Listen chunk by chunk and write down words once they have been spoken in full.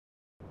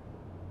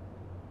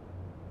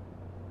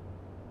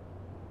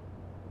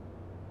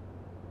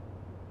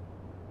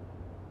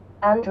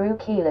Andrew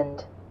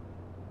Keeland.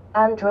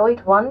 Android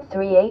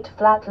 138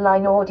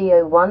 Flatline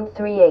Audio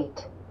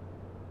 138.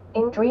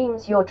 In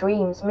Dreams Your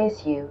Dreams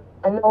Miss You,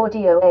 an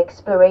audio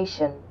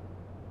exploration.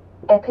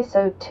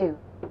 Episode 2.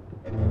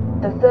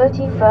 The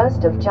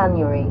 31st of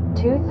January,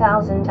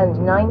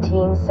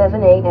 2019,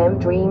 7 a.m.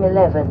 Dream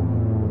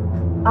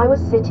 11. I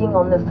was sitting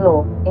on the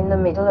floor, in the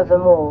middle of a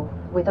mall,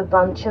 with a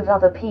bunch of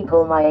other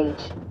people my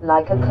age,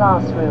 like a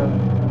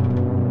classroom.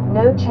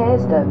 No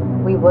chairs though,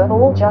 we were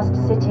all just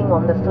sitting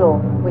on the floor,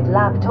 with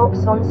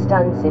laptops on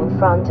stands in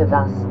front of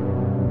us.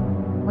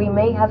 We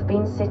may have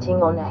been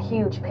sitting on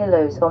huge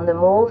pillows on the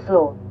mall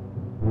floor.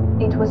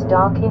 It was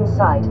dark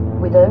inside,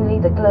 with only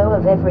the glow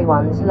of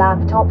everyone's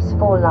laptops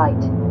for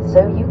light,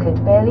 so you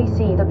could barely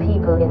see the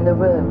people in the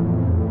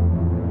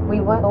room. We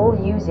were all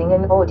using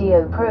an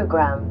audio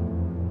program.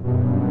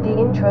 The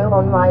intro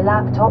on my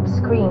laptop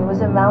screen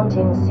was a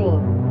mountain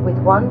scene, with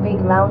one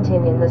big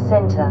mountain in the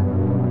center.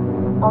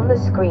 On the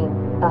screen,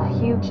 a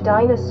huge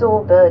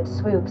dinosaur bird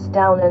swoops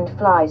down and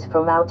flies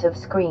from out of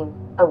screen,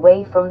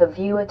 away from the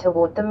viewer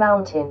toward the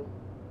mountain.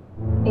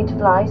 It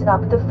flies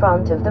up the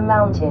front of the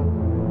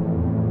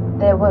mountain.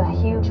 There were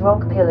huge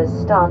rock pillars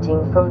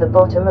starting from the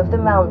bottom of the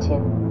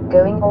mountain,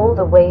 going all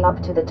the way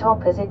up to the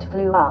top as it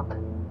flew up.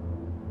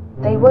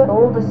 They were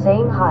all the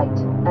same height,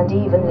 and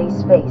evenly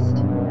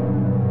spaced.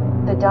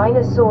 The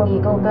dinosaur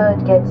eagle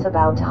bird gets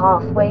about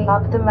halfway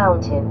up the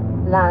mountain,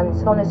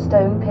 lands on a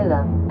stone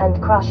pillar,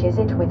 and crushes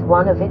it with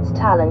one of its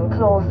talon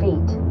claw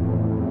feet.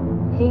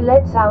 He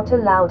lets out a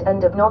loud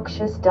and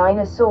obnoxious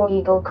dinosaur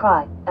eagle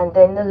cry, and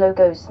then the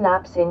logo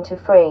snaps into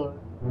frame.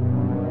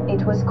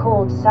 It was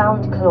called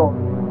Sound Claw.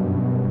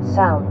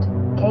 Sound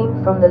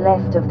came from the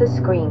left of the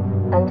screen,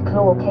 and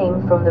claw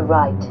came from the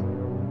right.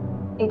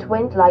 It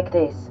went like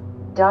this: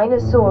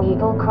 dinosaur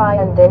eagle cry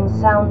and then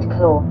sound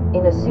claw,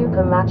 in a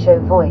super macho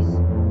voice.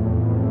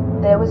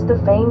 There was the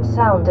faint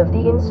sound of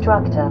the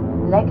instructor,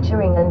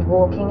 lecturing and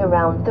walking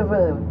around the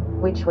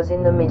room, which was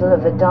in the middle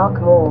of a dark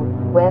mall,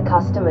 where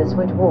customers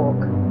would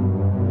walk.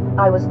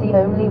 I was the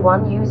only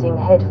one using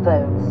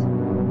headphones.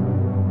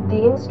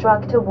 The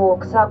instructor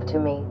walks up to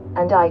me,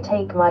 and I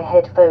take my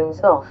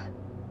headphones off.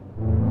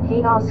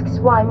 He asks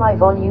why my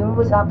volume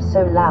was up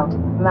so loud,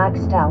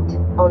 maxed out,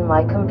 on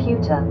my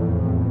computer.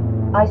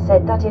 I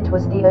said that it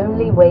was the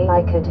only way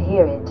I could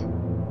hear it.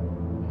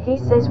 He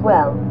says,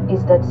 "Well,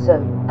 is that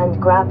so?" and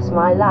grabs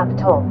my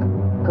laptop,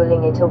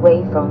 pulling it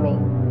away from me.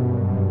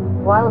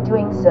 While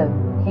doing so,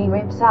 he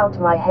rips out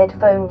my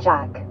headphone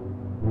jack.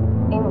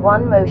 In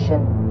one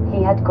motion,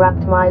 he had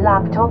grabbed my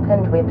laptop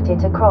and whipped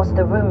it across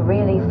the room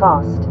really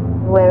fast,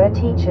 where a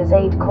teacher's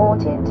aide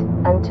caught it,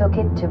 and took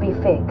it to be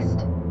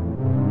fixed.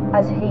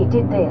 As he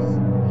did this,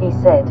 he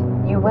said,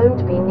 "You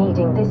won't be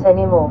needing this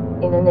anymore,"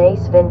 in an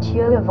Ace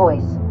Ventura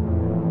voice.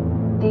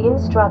 The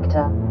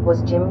instructor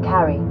was Jim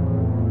Carrey.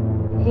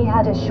 He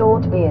had a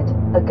short beard,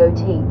 a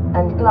goatee,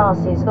 and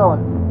glasses on.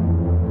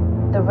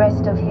 The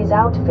rest of his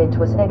outfit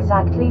was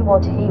exactly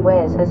what he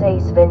wears as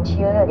Ace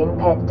Ventura in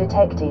Pet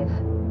Detective.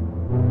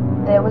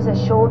 There was a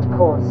short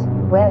pause,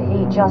 where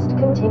he just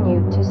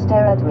continued to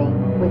stare at me,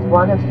 with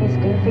one of his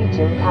goofy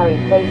Jim Carrey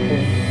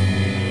faces.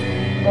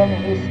 Then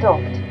he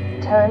stopped,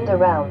 turned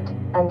around,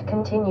 and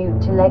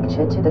continued to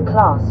lecture to the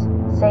class,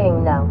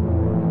 saying now.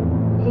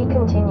 He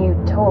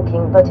continued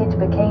talking, but it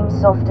became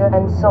softer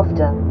and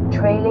softer,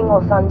 trailing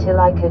off until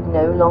I could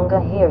no longer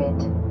hear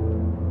it.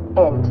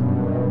 End.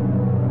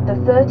 The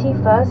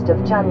 31st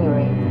of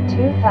January,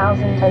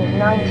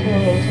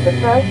 2019 into the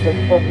 1st of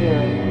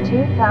February,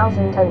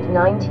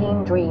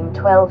 2019 Dream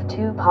 12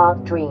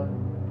 2-part dream.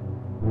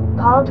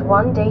 Part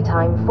 1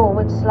 Daytime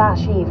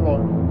 /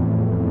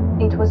 evening.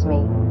 It was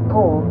me,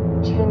 Paul,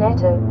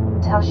 Janetto,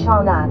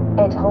 Tashana,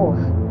 Ed Hoff,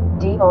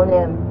 Dion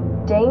M,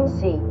 Dane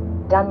C,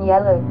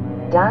 Daniela,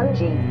 Dan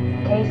G,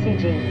 Casey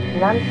G,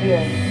 Nancy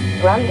A,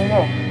 Brandon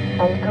F,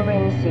 and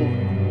Corinne C.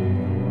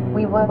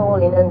 We were all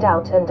in and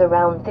out and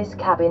around this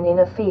cabin in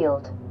a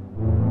field.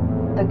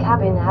 The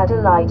cabin had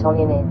a light on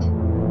in it.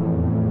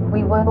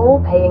 We were all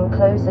paying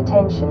close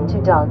attention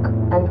to Doug,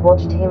 and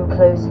watched him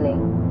closely.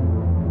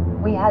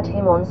 We had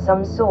him on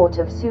some sort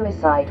of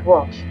suicide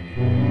watch.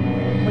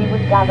 We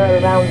would gather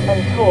around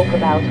and talk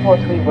about what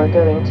we were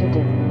going to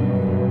do.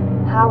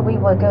 How we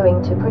were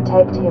going to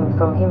protect him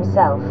from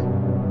himself.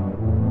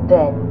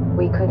 Then,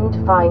 we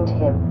couldn't find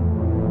him.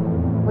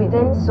 We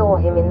then saw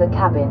him in the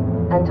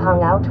cabin, and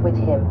hung out with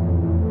him.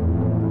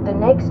 The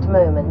next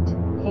moment,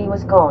 he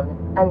was gone,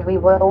 and we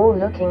were all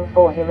looking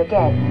for him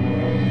again.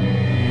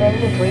 Then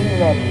the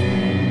dream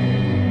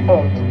ends.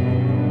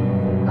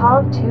 End.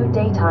 Part 2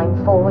 Daytime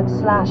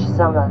 /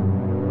 summer.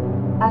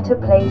 At a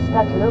place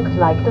that looked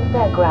like the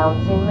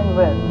fairgrounds in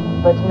Monroe,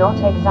 but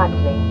not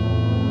exactly.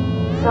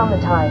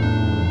 Summertime.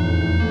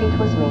 It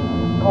was me,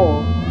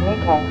 Paul,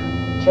 Nick F,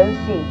 Joe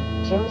C,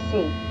 Jim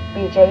C,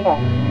 BJ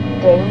F,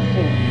 Dane C.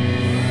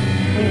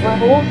 We were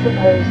all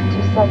supposed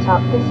to set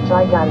up this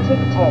gigantic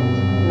tent,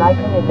 like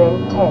an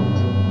event tent.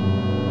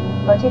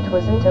 But it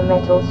wasn't a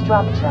metal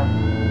structure.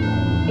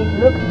 It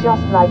looked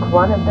just like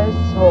one of those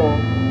small,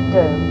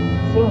 dome,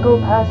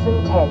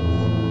 single-person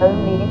tents,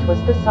 only it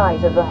was the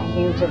size of a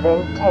huge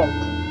event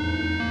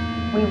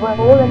tent. We were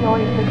all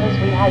annoyed because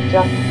we had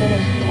just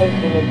finished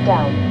taking it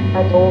down,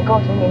 and all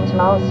gotten into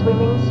our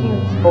swimming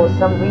suits for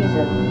some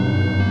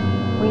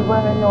reason. We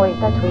were annoyed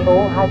that we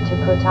all had to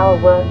put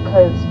our work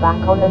clothes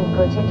back on and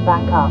put it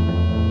back up.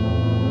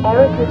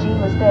 Erica G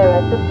was there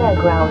at the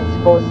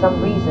fairgrounds for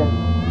some reason.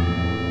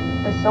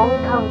 The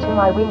song Come to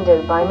My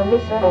Window by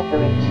Melissa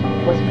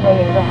Etheridge was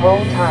playing the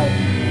whole time.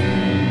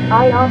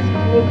 I asked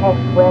Nick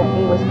F where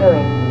he was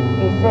going.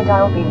 He said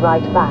I'll be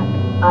right back,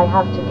 I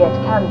have to get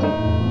candy.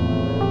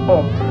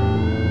 End.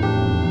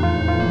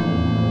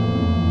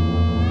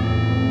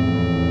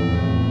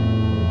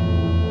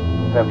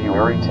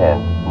 February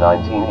 10,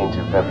 19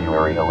 into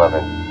February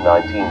 11,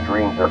 19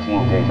 Dream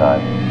 13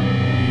 Daytime.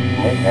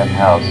 Nick F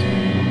House,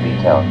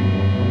 B-Town.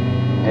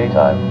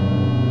 Daytime.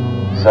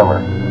 Summer.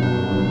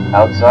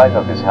 Outside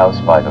of his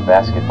house by the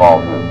basketball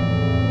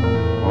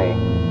hoop. Me,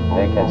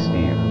 Nick and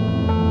Steve.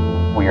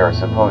 We are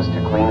supposed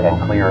to clean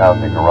and clear out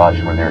the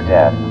garage for their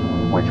dad,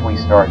 which we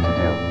start to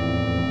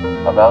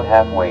do. About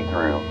halfway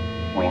through,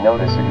 we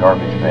notice a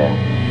garbage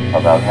bin,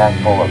 about half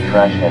full of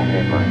trash and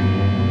paper.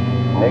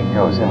 Nick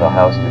goes in the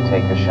house to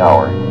take a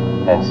shower,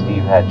 and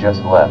Steve had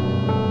just left.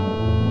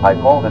 I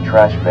pull the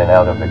trash bin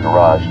out of the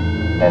garage,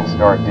 and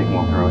start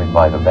digging through it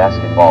by the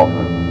basketball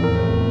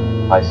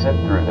hoop. I sift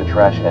through the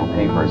trash and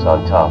papers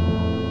on top,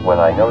 when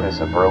I notice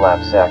a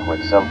burlap sack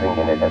with something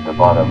in it at the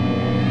bottom.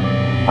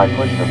 I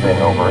push the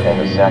bin over and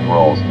the sack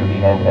rolls to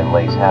the end and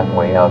lays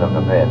halfway out of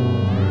the bin.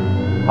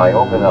 I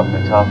open up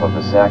the top of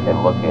the sack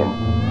and look in.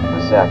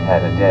 The sack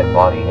had a dead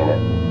body in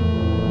it.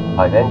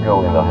 I then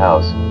go in the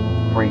house,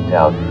 freaked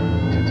out,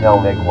 to tell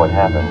Nick what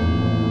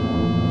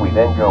happened. We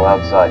then go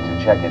outside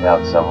to check it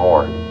out some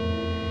more.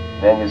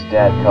 Then his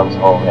dad comes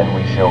home and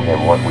we show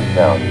him what we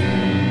found.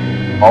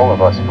 All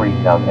of us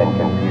freaked out and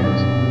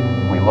confused.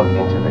 We look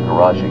into the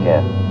garage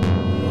again.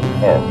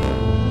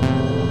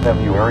 End.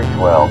 February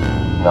 12,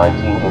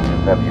 19 into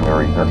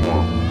February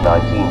 13,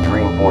 19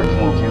 Dream 14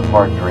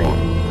 2-part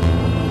Dream.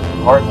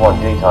 Part 1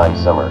 Daytime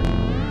Summer.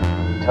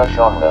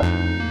 Tushahna,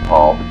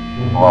 Paul,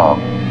 Mom,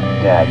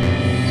 Dad,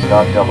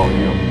 Scott W,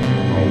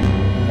 me,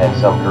 and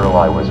some girl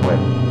I was with.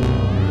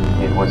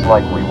 It was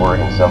like we were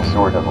in some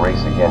sort of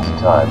race against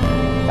time,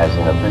 as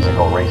in a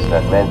physical race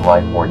that meant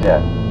life or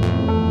death.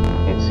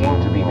 It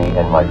seemed to be me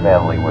and my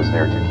family was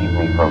there to keep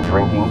me from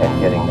drinking and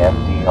getting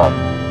FD up.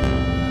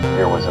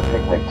 There was a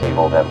picnic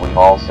table that we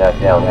all sat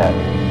down at.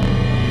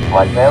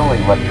 My family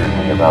lectured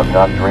me about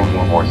not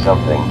drinking or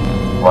something,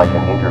 like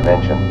an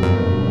intervention.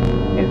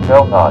 It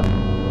felt odd,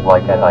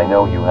 like an I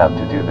know you have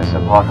to do this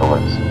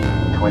apocalypse,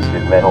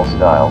 Twisted Metal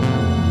style,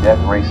 death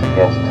race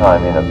against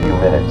time in a few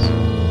minutes,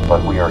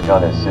 but we are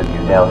gonna sit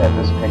you down at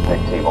this picnic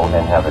table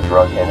and have a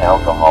drug and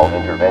alcohol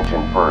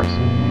intervention first.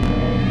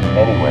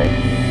 Anyway,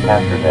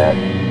 after that,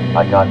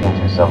 I got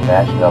into some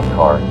bashed up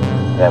car,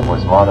 that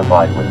was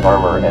modified with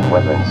armor and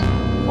weapons,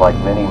 like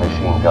many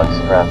machine guns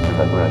strapped to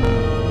the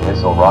hood,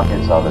 missile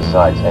rockets on the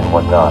sides and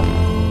whatnot.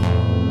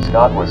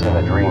 Scott was in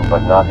the Dream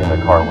but not in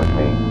the car with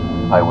me,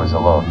 I was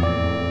alone.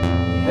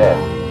 Then,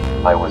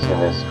 I was in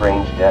this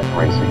strange death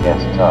race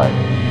against time.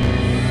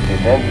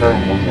 It then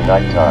turned into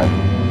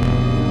nighttime.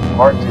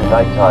 Part 2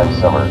 Nighttime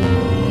Summer,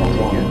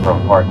 continued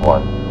from Part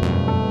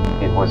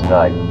 1. It was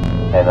night,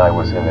 and I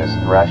was in this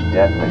thrashed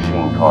death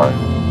machine car,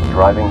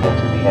 driving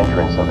into the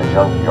entrance of a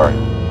junkyard.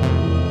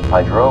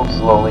 I drove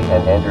slowly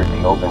and entered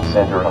the open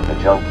center of the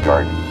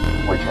junkyard,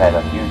 which had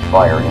a huge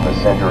fire in the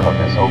center of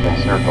this open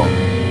circle.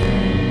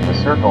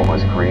 The circle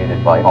was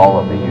created by all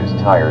of the used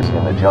tires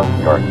in the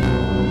junkyard.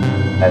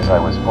 As I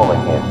was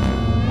pulling in,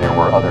 there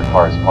were other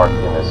cars parked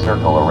in the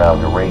circle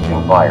around a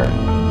raging fire.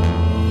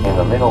 In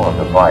the middle of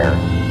the fire,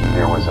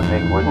 there was a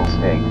big wooden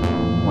stake,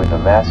 with a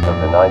mask of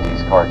the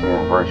 90s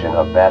cartoon version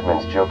of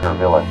Batman's Joker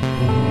villain.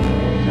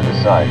 To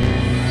the side,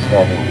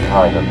 standing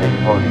behind a big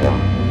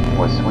podium,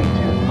 was Sweet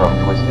Tooth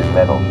from Twisted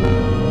Metal.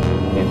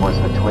 It was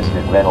the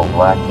Twisted Metal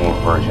Black Game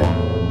version,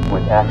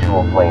 with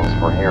actual flames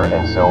for hair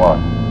and so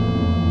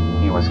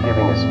on. He was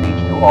giving a speech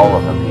to all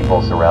of the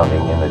people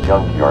surrounding in the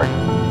junkyard,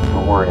 who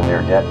were in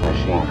their death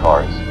machine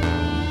cars.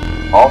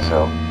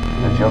 Also,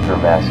 the Joker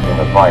mask in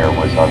the fire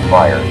was on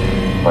fire,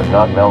 but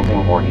not melting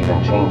or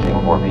even changing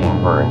or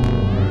being burned.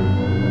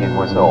 It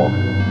was old,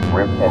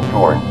 ripped and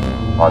torn,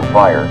 on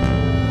fire,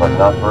 but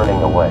not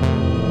burning away.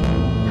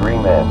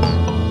 Dream ends.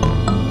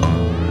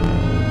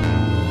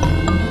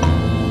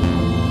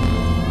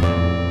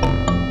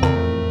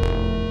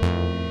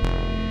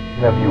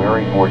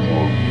 February 14,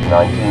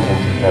 19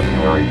 into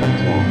February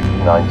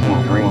 15,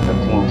 19 Dream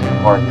 15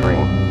 2-part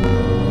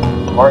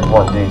Dream. Part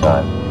 1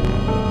 Daytime.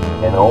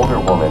 An older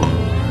woman,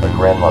 a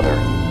grandmother,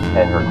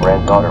 and her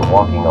granddaughter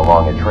walking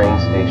along a train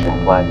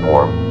station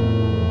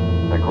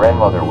platform. The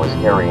grandmother was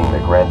carrying the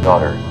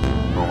granddaughter,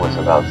 who was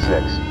about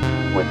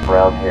 6, with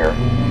brown hair,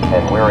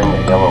 and wearing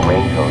a yellow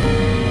raincoat.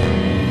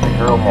 The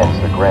girl hands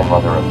the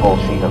grandmother a full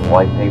sheet of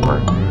white paper,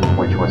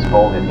 which was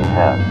folded in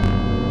half.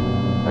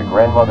 The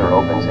grandmother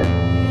opens it,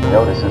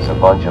 notices a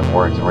bunch of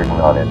words written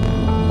on it,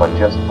 but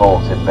just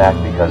folds it back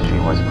because she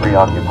was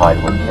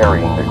preoccupied with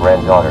carrying the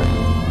granddaughter.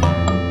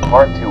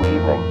 Part 2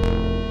 evening.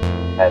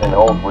 At an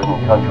old wooden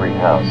country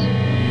house.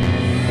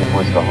 It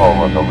was the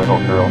home of the little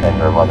girl and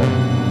her mother.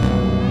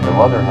 The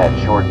mother had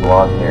short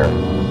blonde hair.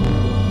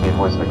 It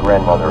was the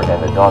grandmother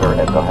and the daughter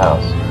at the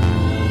house.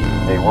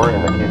 They were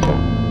in the kitchen.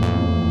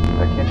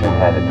 The kitchen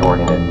had a door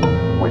in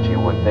it, which you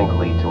would think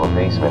lead to a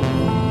basement,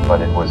 but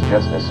it was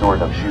just a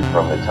sort of chute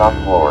from the top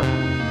floor,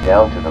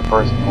 down to the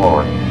first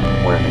floor,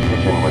 where the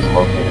kitchen was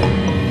located.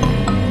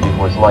 It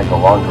was like a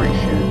laundry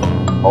chute,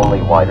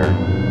 only wider,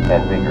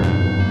 and bigger.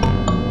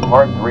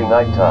 Part 3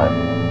 nighttime.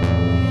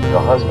 The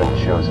husband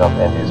shows up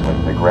and is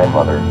with the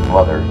grandmother,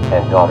 mother,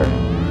 and daughter.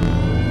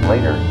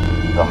 Later,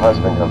 the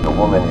husband of the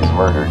woman is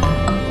murdered,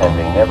 and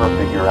they never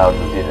figure out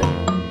who did it.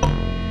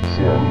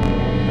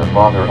 Soon, the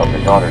father of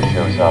the daughter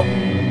shows up,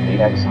 the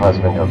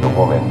ex-husband of the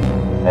woman,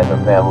 and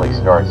the family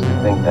starts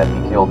to think that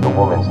he killed the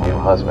woman's new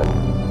husband.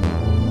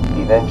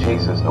 He then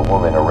chases the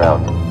woman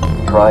around,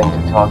 trying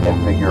to talk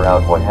and figure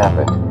out what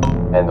happened,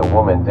 and the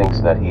woman thinks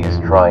that he is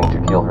trying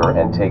to kill her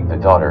and take the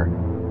daughter,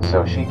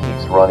 so she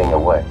keeps running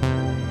away.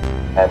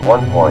 At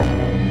one point,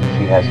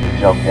 she has to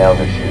jump down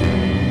the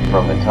chute,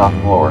 from the top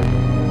floor,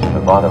 to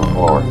the bottom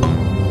floor.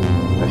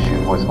 The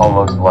chute was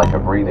almost like a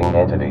breathing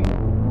entity,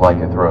 like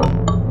a throat,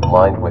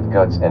 lined with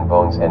guts and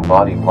bones and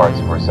body parts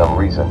for some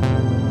reason.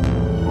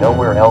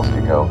 Nowhere else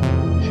to go,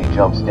 she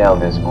jumps down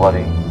this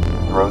bloody,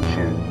 throat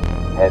chute,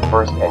 head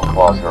first and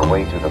claws her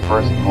way to the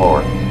first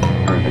floor,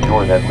 through the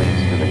door that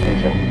leads to the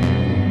kitchen.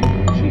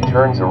 She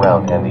turns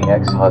around and the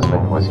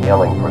ex-husband was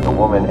yelling for the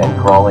woman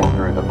and crawling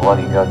through the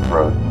bloody gut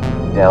throat,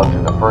 down to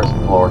the first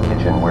floor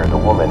kitchen where the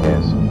woman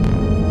is.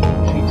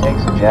 She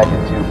takes a jagged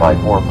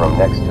 2x4 from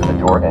next to the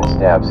door and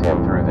stabs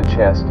him through the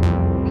chest,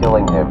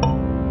 killing him.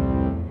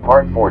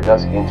 Part 4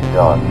 Dusk into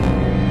dawn.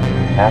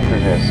 After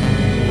this,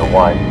 the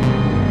wife,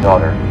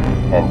 daughter,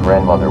 and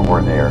grandmother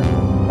were there,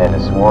 and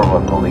a swarm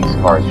of police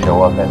cars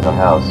show up at the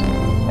house,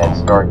 and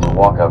start to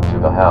walk up to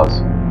the house,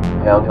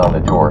 pound on the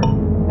door,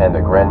 and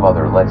the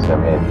grandmother lets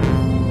them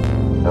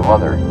in. The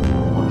mother,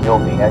 who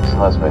killed the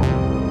ex-husband,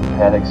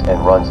 panics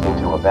and runs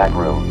into a back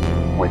room,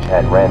 which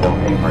had random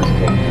papers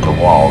taped to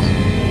the walls,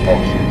 and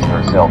shoots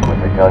herself with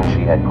a gun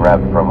she had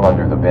grabbed from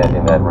under the bed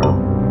in that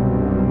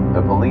room.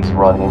 The police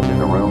run into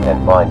the room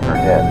and find her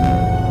dead.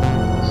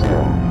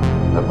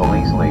 Soon, the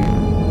police leave,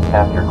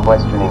 after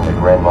questioning the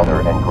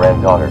grandmother and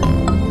granddaughter.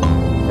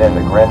 Then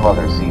the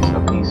grandmother sees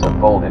the piece of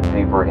folded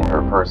paper in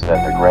her purse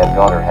that the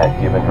granddaughter had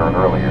given her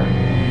earlier.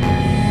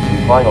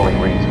 She finally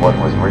reads what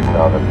was written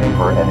on the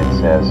paper and it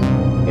says,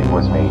 "It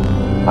was me,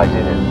 I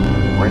did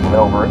it," written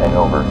over and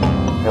over,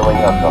 filling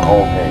up the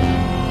whole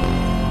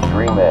page.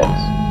 Dream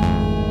ends.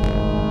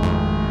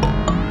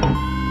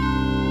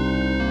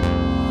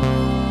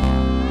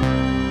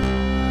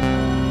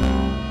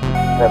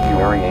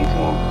 February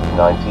 18,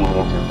 19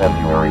 into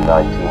February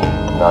 19,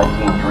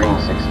 19 Dream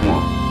 16.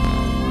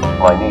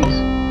 My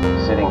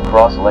niece, sitting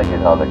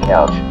cross-legged on the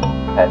couch,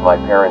 at my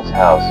parents'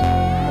 house,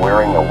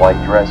 wearing a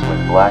white dress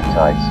with black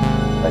tights,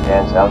 a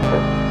dance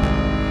outfit.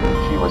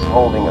 She was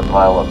holding a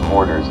pile of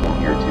quarters in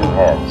her two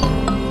hands.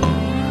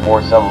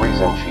 For some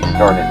reason she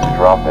started to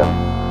drop them,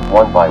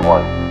 one by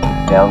one,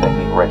 down the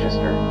heat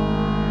register.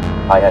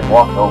 I had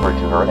walked over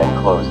to her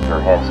and closed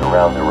her hands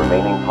around the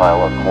remaining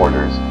pile of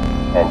quarters,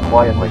 and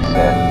quietly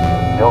said,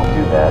 "Don't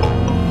do that,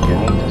 you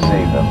need to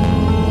save them."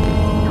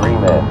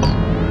 Dream ends.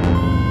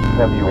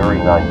 February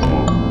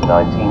 19,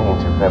 19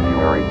 into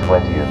February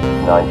 20th,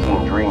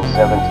 19 Dream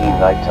 17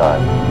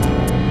 Nighttime.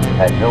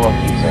 At Villa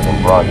Pizza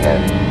in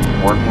Broadhead,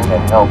 working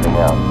and helping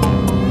out.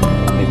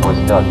 It was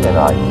Doug and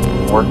I,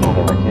 working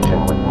in the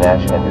kitchen with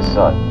Nash and his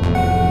son.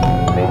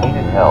 They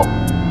needed help,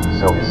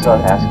 so his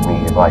son asked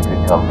me if I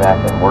could come back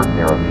and work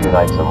there a few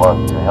nights a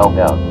month to help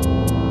out.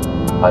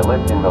 I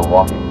lived in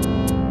Milwaukee.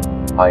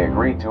 I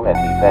agreed to and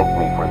he thanked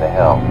me for the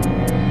help.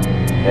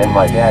 Then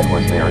my dad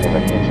was there in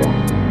the kitchen,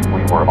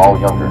 we were all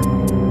younger.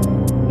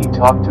 He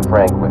talked to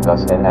Frank with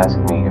us and asked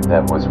me if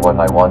that was what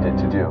I wanted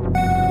to do.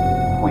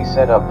 We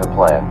set up the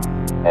plan,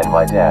 and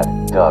my dad,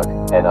 Doug,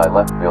 and I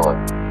left Villa.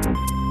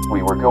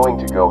 We were going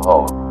to go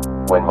home,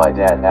 when my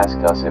dad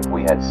asked us if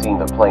we had seen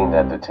the plane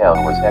that the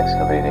town was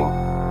excavating,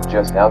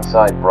 just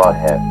outside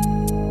Broadhead.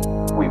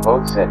 We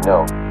both said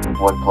no.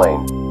 What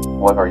plane?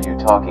 What are you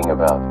talking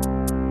about?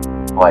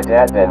 My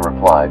dad then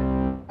replied,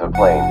 "The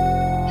plane,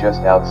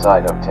 just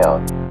outside of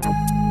town.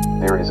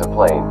 There is a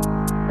plane,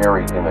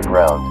 buried in the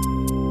ground.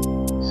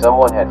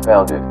 Someone had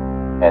found it,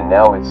 and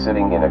now it's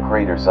sitting in a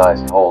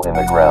crater-sized hole in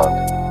the ground.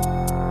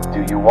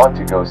 Do you want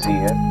to go see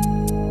it?"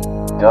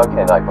 Doug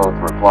and I both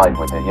replied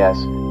with a yes,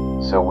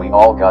 so we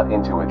all got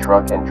into a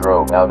truck and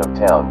drove out of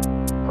town,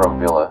 from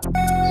Villa,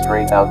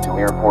 straight out to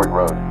Airport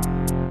Road.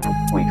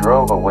 We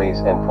drove a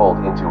ways and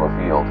pulled into a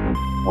field,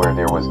 where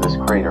there was this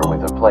crater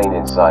with a plane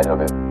inside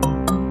of it.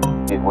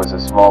 It was a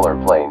smaller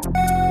plane,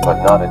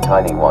 but not a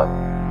tiny one.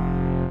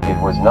 It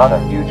was not a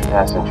huge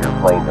passenger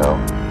plane though,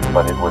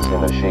 but it was in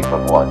the shape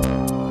of one.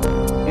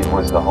 It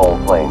was the whole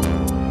plane,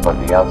 but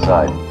the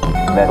outside,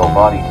 metal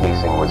body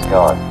casing was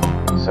gone,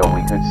 so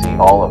we could see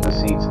all of the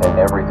seats and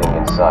everything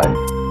inside,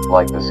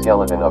 like the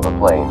skeleton of a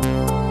plane,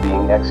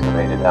 being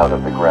excavated out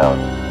of the ground.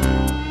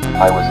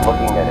 I was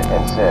looking at it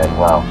and said,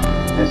 "Wow,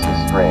 this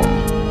is strange.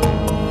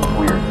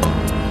 Weird."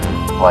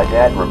 My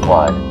dad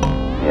replied,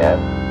 "Yeah,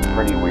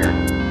 pretty weird.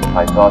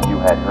 I thought you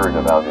had heard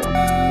about it."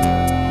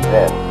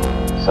 Then,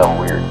 some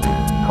weird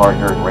car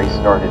dirt race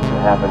started to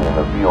happen in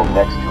the field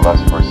next to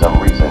us for some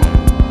reason,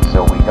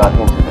 so we got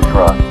into the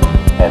truck,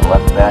 and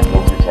left back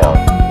into town.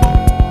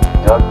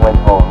 Doug went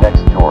home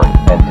next door,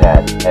 and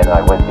Dad and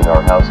I went in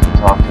our house to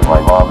talk to my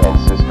mom and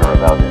sister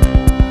about it.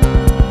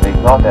 They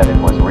thought that it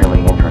was really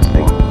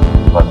interesting,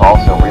 but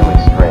also really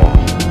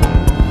strange.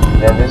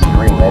 Then this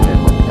dream ended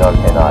with Doug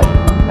and I,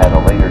 at a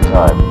later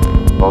time,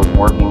 both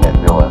working at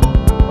Villa,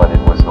 but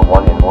it was the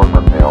one in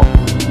Orfordville,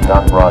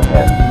 not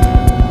Broadhead.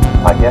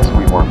 I guess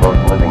we were both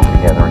living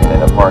together in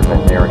an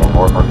apartment there in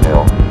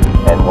Orfordville,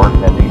 and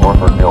worked at the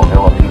Orfordville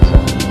Villa Pizza.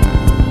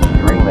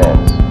 Dream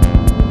ends.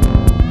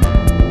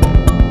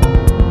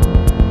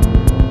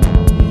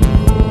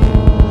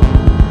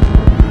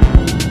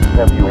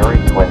 February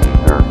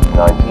 23rd,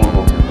 19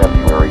 into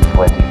February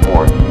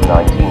 24th,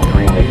 19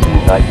 Dream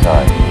 18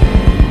 nighttime.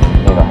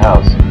 In a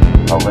house,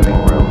 a living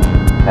room,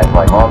 at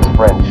my mom's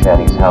friend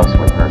Shani's house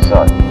with her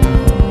son.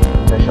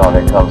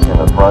 Tashana comes in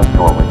the front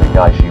door with the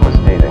guy she was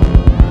dating.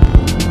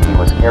 He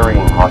was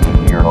carrying hockey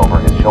gear over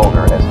his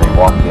shoulder as they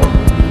walked in.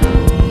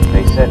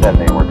 They said that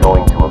they were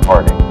going to a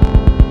party.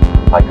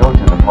 I go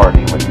to the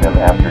party with them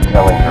after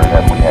telling her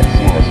that we had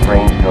seen a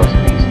strange ghost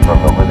beast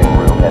from the living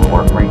room and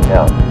were freaked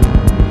out.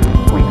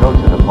 We go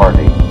to the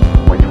party,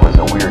 which was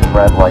a weird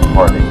frat-like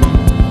party.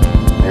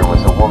 There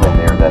was a woman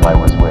there that I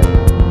was with.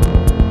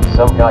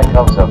 Some guy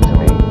comes up to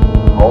me,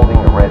 holding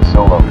a red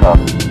Solo cup,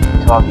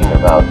 talking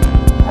about,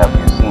 "Have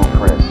you seen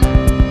Chris?"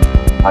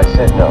 I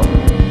said no.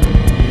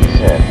 He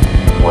said,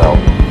 "Well,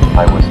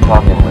 I was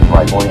talking with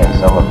my boy and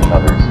some of the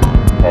others,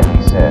 and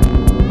he said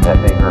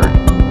that they heard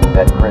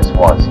that Chris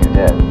wants you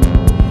dead."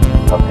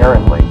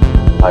 Apparently,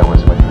 I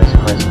was with this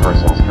Chris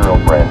person's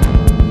girlfriend,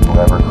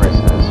 whoever Chris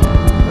is.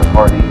 The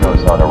party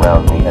goes on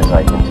around me as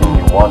I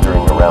continue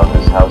wandering around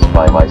this house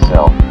by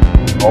myself,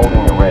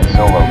 holding a red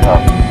Solo cup,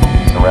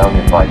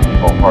 surrounded by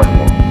people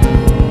partying.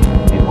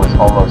 It was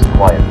almost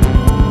quiet.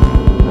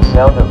 The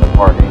sound of the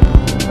party,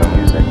 the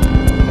music,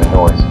 the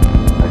noise,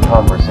 the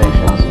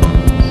conversations,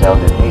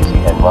 sounded hazy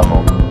and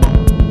muffled.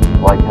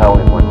 Like how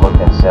it would look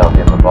and sound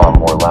if a bomb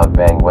or loud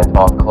bang went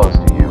off close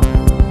to you,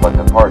 but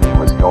the party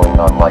was going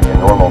on like a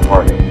normal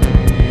party.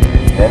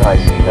 Then I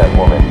see that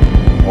woman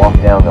walk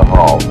down the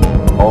hall,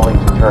 only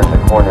to turn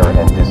the corner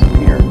and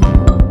disappear.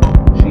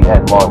 She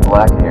had long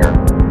black hair,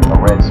 a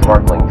red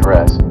sparkling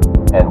dress,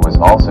 and was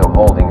also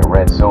holding a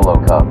red Solo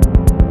cup.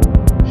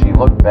 She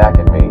looked back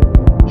at me,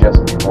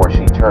 just before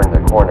she turned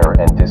the corner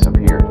and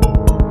disappeared.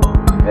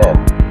 Then,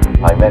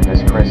 I met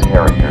this Chris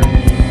character,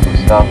 who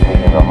stopped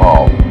me in the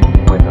hall,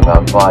 with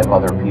about 5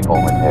 other people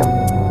with him.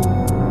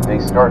 They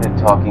started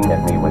talking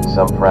at me with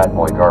some frat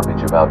boy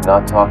garbage about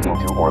not talking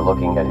to or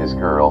looking at his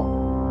girl,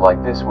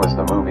 like this was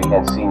the movie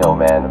Encino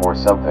Man or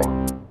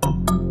something.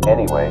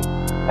 Anyway,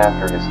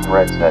 after his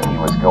threats that he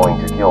was going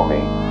to kill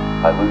me,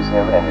 I lose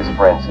him and his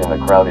friends in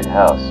the crowded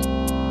house.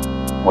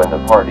 When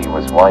the party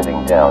was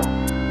winding down,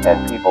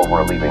 and people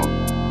were leaving,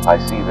 I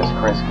see this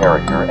Chris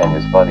character and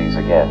his buddies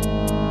again.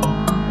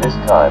 This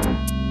time,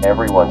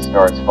 everyone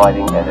starts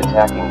fighting and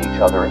attacking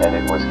each other and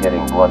it was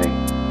getting bloody,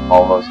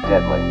 almost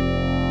deadly.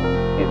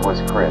 It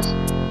was Chris,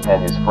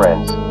 and his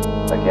friends,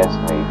 against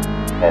me,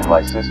 and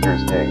my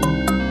sister's Dave.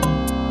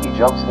 He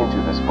jumps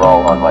into this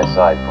brawl on my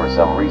side for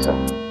some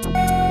reason.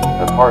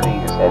 The party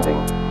is ending,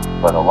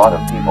 but a lot of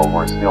people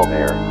were still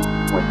there,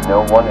 with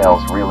no one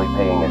else really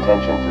paying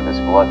attention to this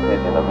blood pit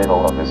in the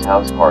middle of this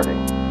house party.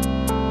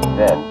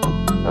 Then,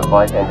 the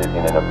fight ended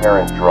in an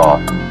apparent draw,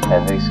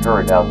 and they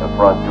scurried out the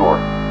front door.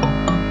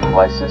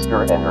 My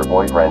sister and her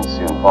boyfriend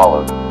soon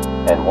followed,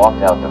 and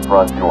walked out the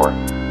front door,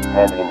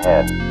 hand in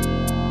hand.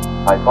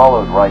 I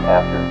followed right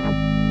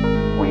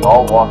after. We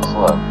all walked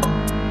slow.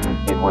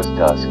 It was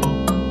dusk,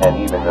 and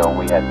even though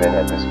we had been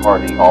at this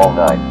party all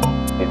night,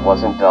 it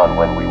wasn't done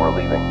when we were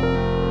leaving.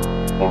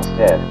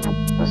 Instead,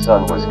 the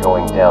sun was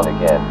going down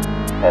again,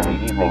 and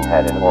the evening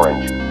had an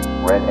orange,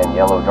 red and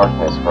yellow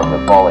darkness from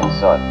the falling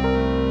sun.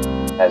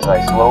 As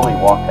I slowly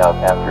walked out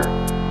after,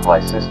 my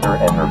sister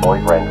and her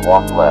boyfriend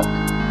walked left,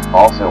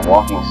 also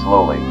walking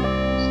slowly,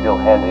 still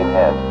hand in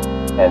hand,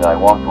 and I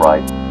walked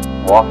right,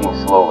 walking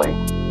slowly,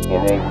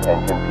 in awe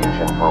and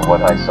confusion for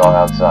what I saw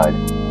outside,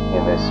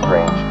 in this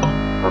strange,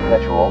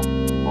 perpetual,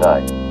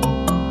 night.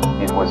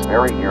 It was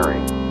very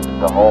eerie,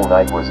 the whole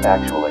night was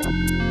actually.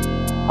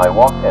 I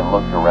walked and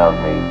looked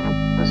around me,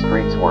 the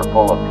streets were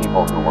full of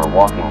people who were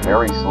walking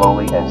very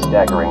slowly and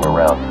staggering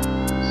around,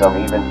 some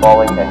even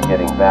falling and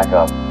getting back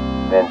up,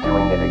 then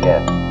doing it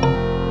again.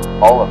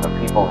 All of the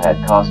people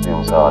had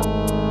costumes on,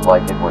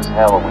 like it was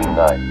Halloween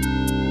night.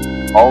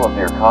 All of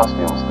their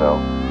costumes though,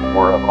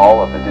 were of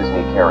all of the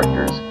Disney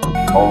characters,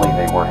 only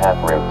they were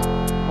half-ripped,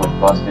 with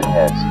busted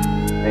heads,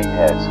 big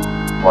heads,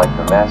 like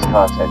the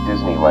mascots at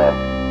Disneyland.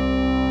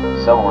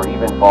 Some were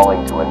even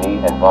falling to a knee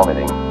and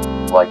vomiting,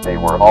 like they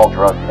were all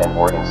drugged and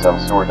or in some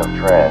sort of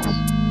trance.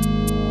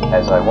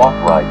 As I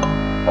walked right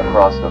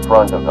across the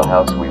front of the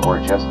house we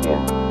were just in,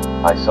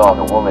 I saw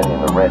the woman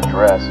in the red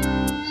dress,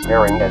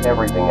 staring at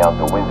everything out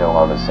the window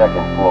on the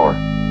second floor.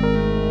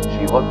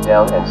 She looked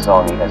down and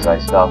saw me as I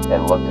stopped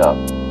and looked up.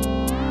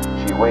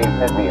 She waved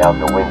at me out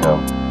the window,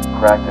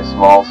 cracked a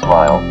small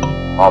smile,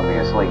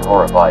 obviously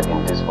horrified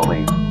in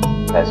disbelief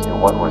as to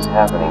what was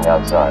happening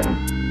outside.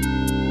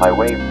 I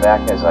waved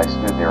back as I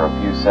stood there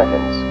a few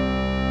seconds.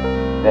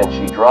 Then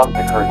she dropped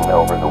the curtain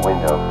over the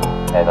window,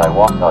 and I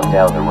walked on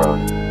down the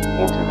road,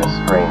 into this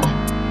strange,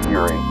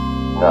 eerie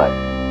night.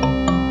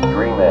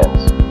 Dream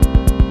ends.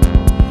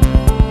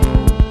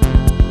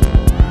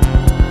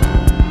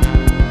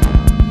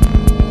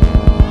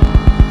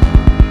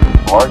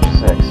 March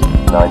 6,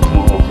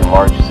 19 into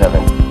March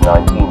 7,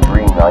 19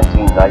 Dream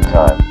 19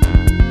 Nighttime.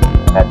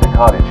 At the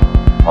cottage,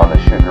 on the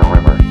Sugar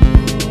River.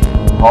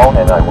 Paul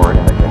and I were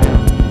in the canoe.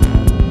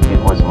 It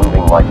was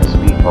moving like a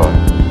speedboat,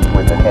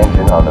 with an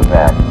engine on the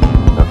back,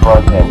 the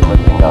front end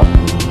lifting up.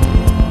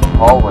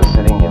 Paul was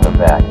sitting in the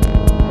back,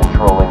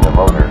 controlling the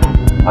motor.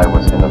 I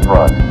was in the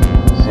front,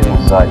 sitting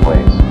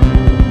sideways.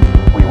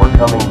 We were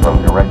coming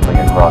from directly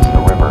across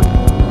the river,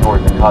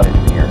 toward the cottage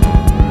pier.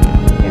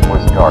 It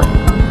was dark,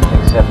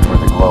 except for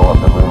the glow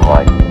of the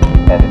moonlight,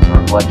 and its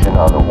reflection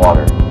on the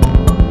water.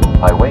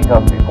 I wake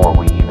up before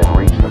we even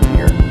reach the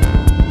pier.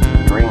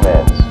 Dream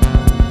ends.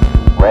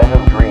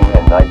 Random dream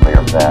and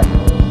nightmare fact: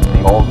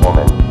 the old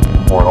woman,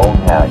 or old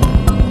hag,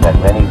 that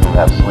many who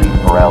have sleep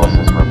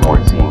paralysis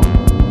report seeing,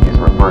 is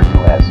referred to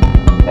as,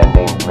 and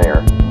named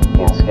mare,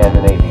 in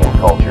Scandinavian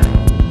culture.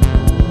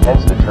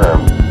 Hence the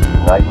term,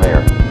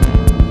 nightmare.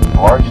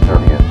 March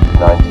 30th,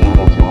 19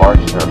 into March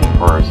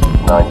 31st,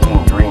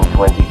 19 Dream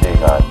 20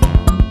 Daytime.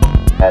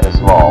 At a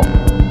small,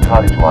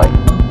 cottage-like,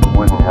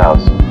 wooden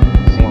house,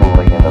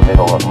 seemingly in the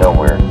middle of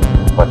nowhere,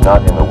 but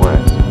not in the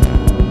woods.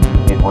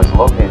 It was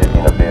located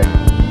in a big,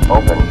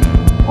 open,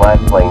 flat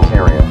plains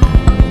area.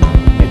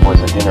 It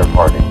was a dinner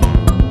party.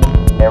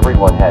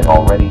 Everyone had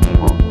already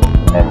eaten,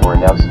 and were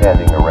now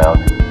standing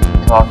around,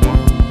 talking,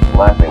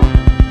 laughing,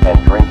 and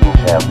drinking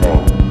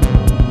champagne.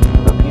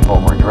 The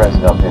people were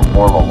dressed up in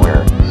formal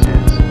wear,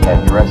 suits,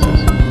 and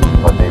dresses,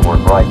 but they were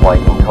bright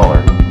white in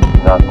color,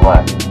 not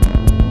black.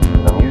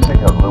 The music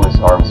of Louis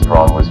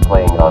Armstrong was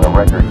playing on a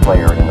record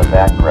player in the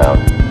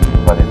background,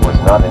 but it was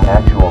not an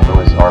actual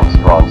Louis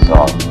Armstrong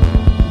song.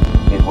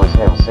 It was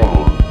him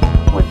singing,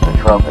 with the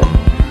trumpet,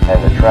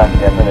 and the track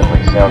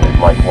definitely sounded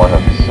like one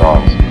of his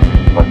songs,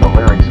 but the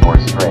lyrics were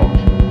strange.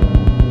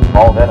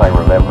 All that I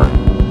remember,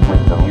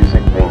 with the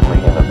music faintly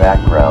in the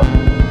background,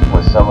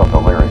 was some of the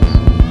lyrics.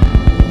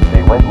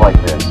 They went like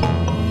this: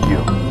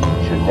 you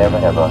should never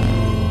ever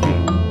be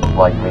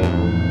like me.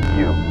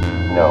 You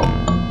know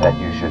that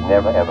you should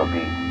never ever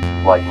be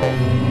like me.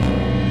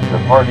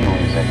 The party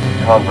music,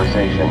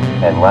 conversation,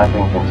 and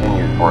laughing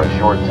continued for a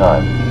short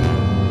time.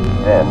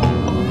 Then,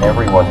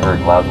 everyone heard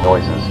loud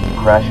noises,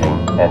 crashing,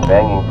 and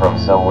banging from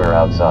somewhere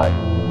outside.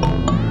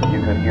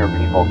 You could hear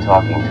people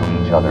talking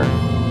to each other,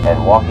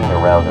 and walking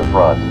around the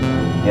front,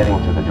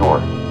 getting to the door.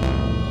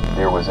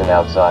 There was an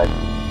outside,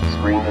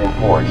 screened-in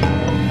porch,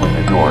 with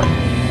a door,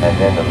 and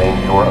then the main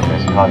door of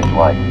this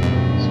cottage-like,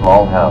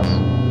 small house.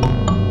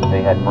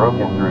 They had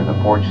broken through the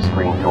porch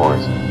screen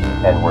doors,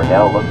 and were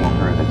now looking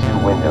through the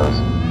two windows,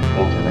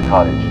 into the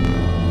cottage.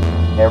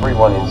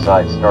 Everyone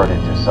inside started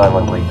to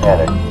silently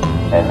panic,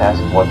 and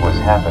asked what was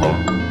happening.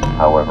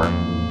 However,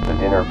 the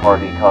dinner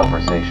party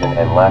conversation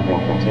and laughing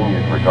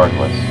continued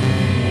regardless.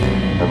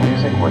 The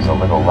music was a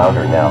little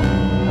louder now,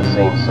 the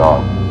same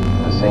song,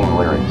 the same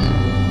lyrics.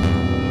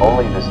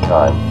 Only this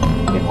time,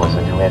 it was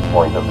a duet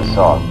point of the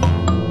song.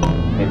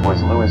 It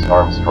was Louis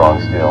Armstrong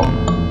still,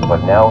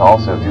 but now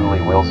also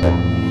Dooley Wilson,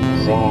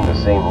 singing the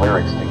same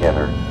lyrics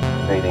together,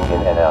 fading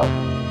in and out.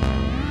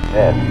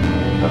 Then,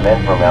 the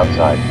men from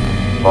outside,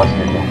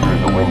 busted in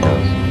through the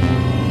windows.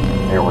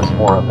 There was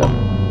 4 of them.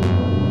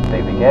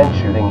 They began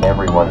shooting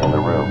everyone in the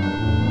room.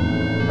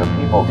 The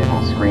people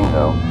didn't scream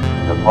though.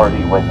 The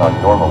party went on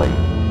normally,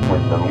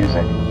 with the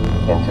music,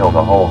 until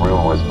the whole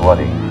room was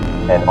bloody,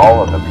 and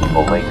all of the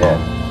people lay dead.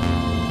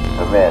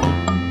 The men,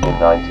 in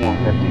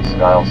 1950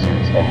 style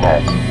suits and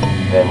hats,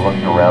 then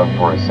looked around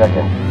for a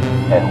second,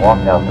 and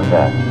walked out the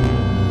back.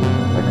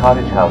 The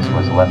cottage house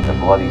was left a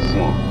bloody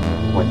scene,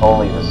 with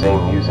only the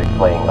same music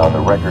playing on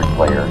the record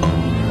player,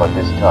 but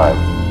this time,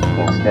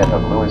 instead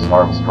of Louis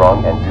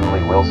Armstrong and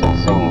Dooley Wilson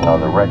singing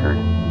on the record,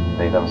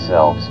 they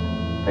themselves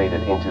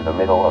faded into the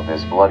middle of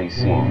this bloody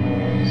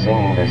scene,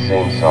 singing this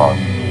same song.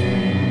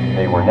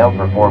 They were now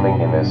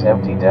performing in this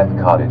empty death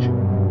cottage,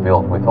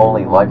 filled with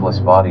only lifeless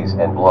bodies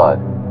and blood.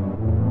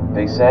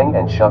 They sang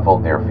and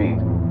shuffled their feet,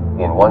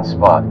 in one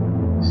spot,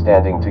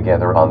 standing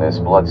together on this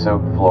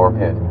blood-soaked floor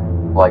pit,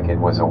 like it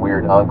was a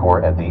weird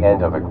encore at the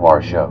end of a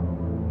choir show.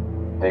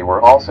 They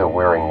were also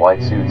wearing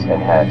white suits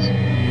and hats,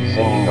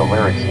 singing the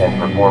lyrics and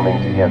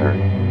performing together,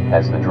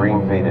 as the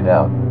dream faded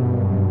out.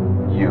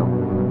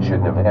 You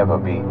should never ever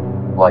be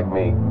like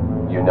me,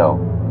 you know,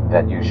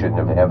 that you should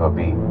never ever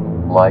be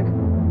Like,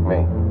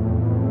 me.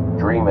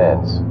 Dream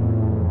ends.